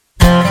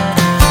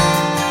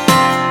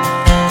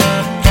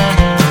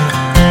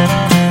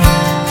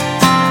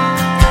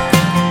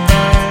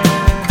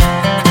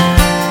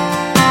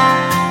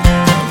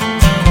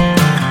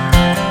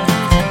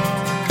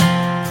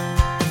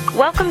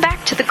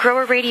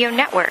Radio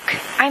Network.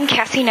 I'm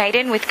Cassie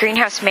Knighton with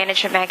Greenhouse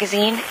Management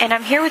Magazine, and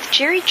I'm here with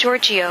Gerry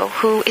Giorgio,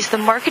 who is the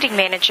marketing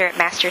manager at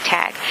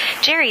MasterTag.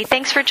 Gerry,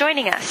 thanks for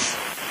joining us.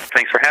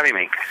 Thanks for having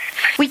me.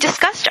 We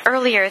discussed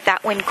earlier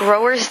that when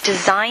growers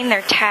design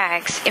their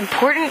tags,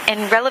 important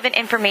and relevant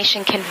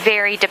information can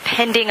vary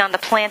depending on the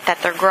plant that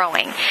they're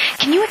growing.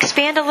 Can you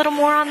expand a little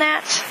more on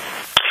that?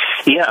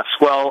 Yes,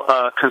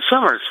 well,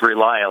 consumers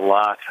rely a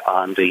lot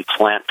on the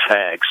plant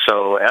tag.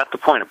 So at the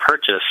point of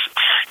purchase,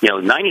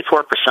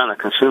 94% of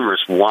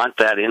consumers want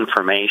that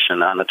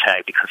information on the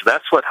tag because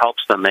that's what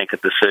helps them make a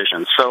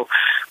decision. So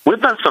we've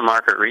done some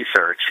market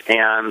research,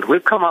 and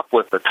we've come up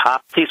with the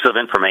top piece of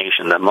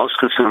information that most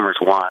consumers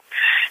want.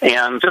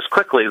 And just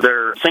quickly,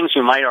 there are things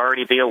you might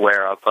already be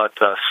aware of, but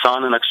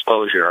sun and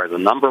exposure are the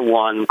number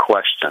one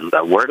question.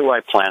 Where do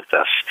I plant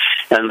this?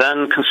 And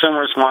then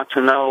consumers want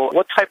to know,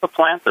 what type of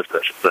plant is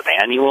this? Is it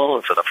annual?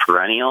 Is it a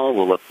perennial?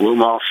 Will it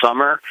bloom all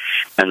summer?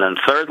 And then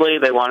thirdly,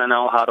 they want to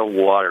know how to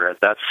water it.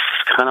 That's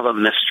kind of a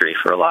mystery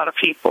for a lot of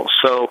people.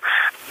 So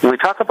when we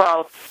talk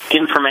about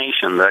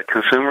information that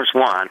consumers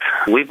want,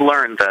 we've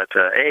learned that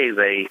A,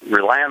 they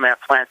rely on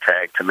that plant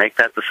tag to make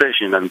that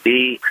decision, and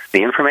B,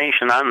 the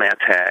information on that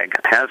tag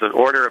has an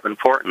order of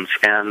importance,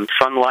 and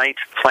sunlight,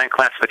 plant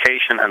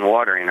classification, and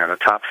watering are the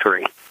top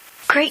three.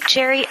 Great,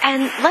 Gerry.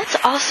 And let's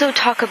also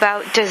talk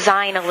about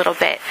design a little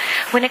bit.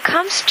 When it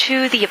comes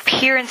to the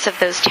appearance of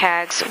those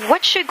tags,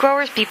 what should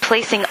growers be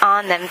placing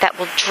on them that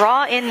will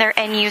draw in their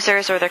end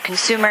users or their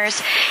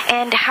consumers?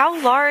 And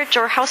how large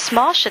or how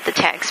small should the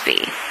tags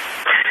be?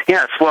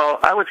 Yes, well,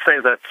 I would say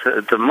that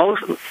the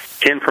most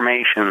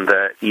information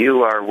that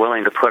you are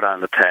willing to put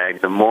on the tag,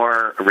 the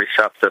more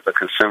receptive the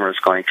consumer is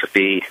going to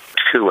be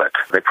to it.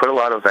 They put a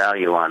lot of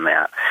value on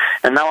that.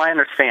 And now I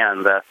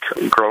understand that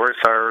growers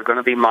are going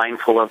to be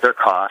mindful of their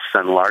costs,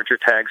 and larger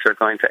tags are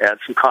going to add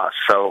some costs.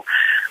 So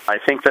I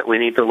think that we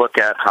need to look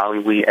at how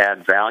we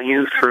add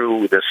value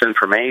through this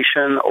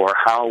information, or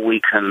how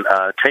we can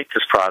take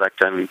this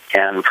product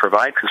and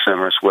provide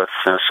consumers with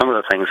some of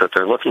the things that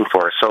they're looking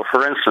for. So,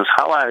 for instance,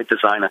 how I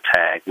design a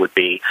tag would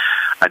be,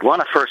 I'd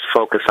want to first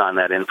focus on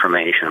that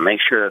information, make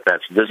sure that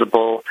that's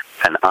visible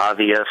and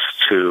obvious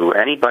to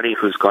anybody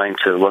who's going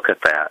to look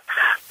at that.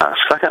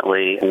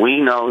 Secondly,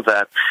 we know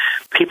that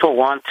people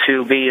want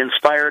to be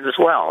inspired as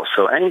well.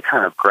 So any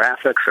kind of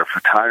graphics or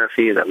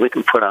photography that we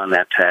can put on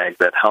that tag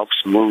that helps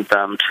move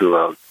them to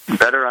a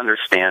better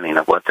understanding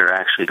of what they're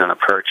actually going to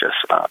purchase,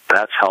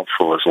 that's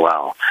helpful as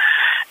well.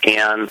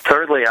 And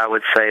thirdly, I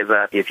would say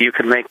that if you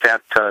can make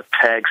that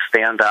tag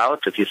stand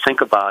out, if you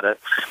think about it,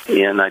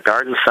 in a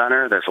garden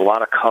center, there's a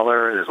lot of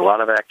color, there's a lot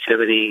of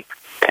activity,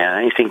 and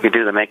anything you can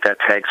do to make that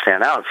tag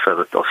stand out so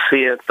that they'll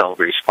see it, they'll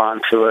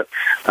respond to it.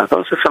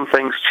 Those are some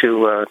things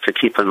to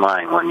keep in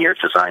mind when you're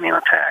designing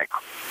a tag.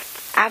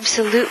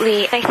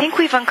 Absolutely. I think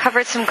we've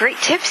uncovered some great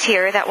tips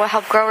here that will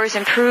help growers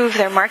improve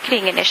their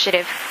marketing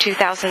initiative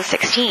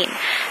 2016.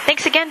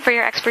 Thanks again for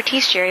your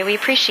expertise, Gerry. We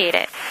appreciate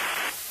it.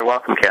 You're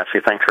welcome, Cassie.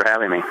 Thanks for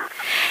having me.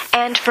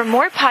 And for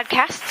more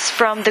podcasts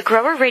from the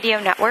Grower Radio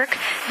Network,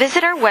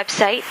 visit our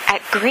website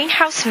at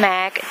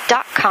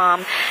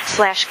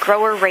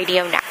greenhousemag.com/Grower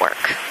Radio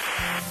Network.